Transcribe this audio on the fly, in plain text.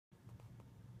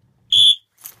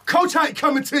Coach Hite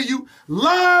coming to you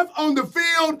live on the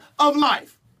field of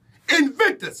life.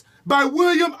 Invictus by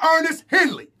William Ernest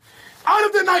Henley. Out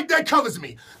of the night that covers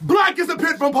me, black as a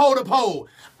pit from pole to pole.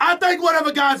 I thank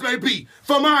whatever gods may be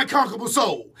for my unconquerable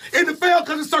soul. In the fail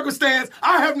because of circumstance,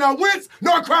 I have not winced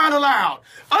nor cried aloud.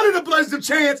 Under the blessings of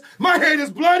chance, my head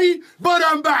is bloody, but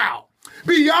unbowed.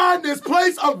 Beyond this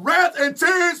place of wrath and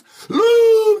tears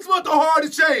looms but the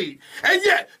hardest shade. And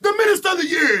yet the minister of the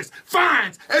years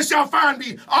finds and shall find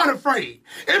me unafraid.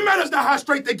 It matters not how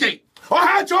straight the gate or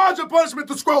how charge of punishment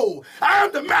the scroll. I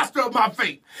am the master of my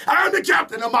fate. I am the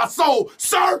captain of my soul.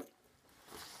 Sir,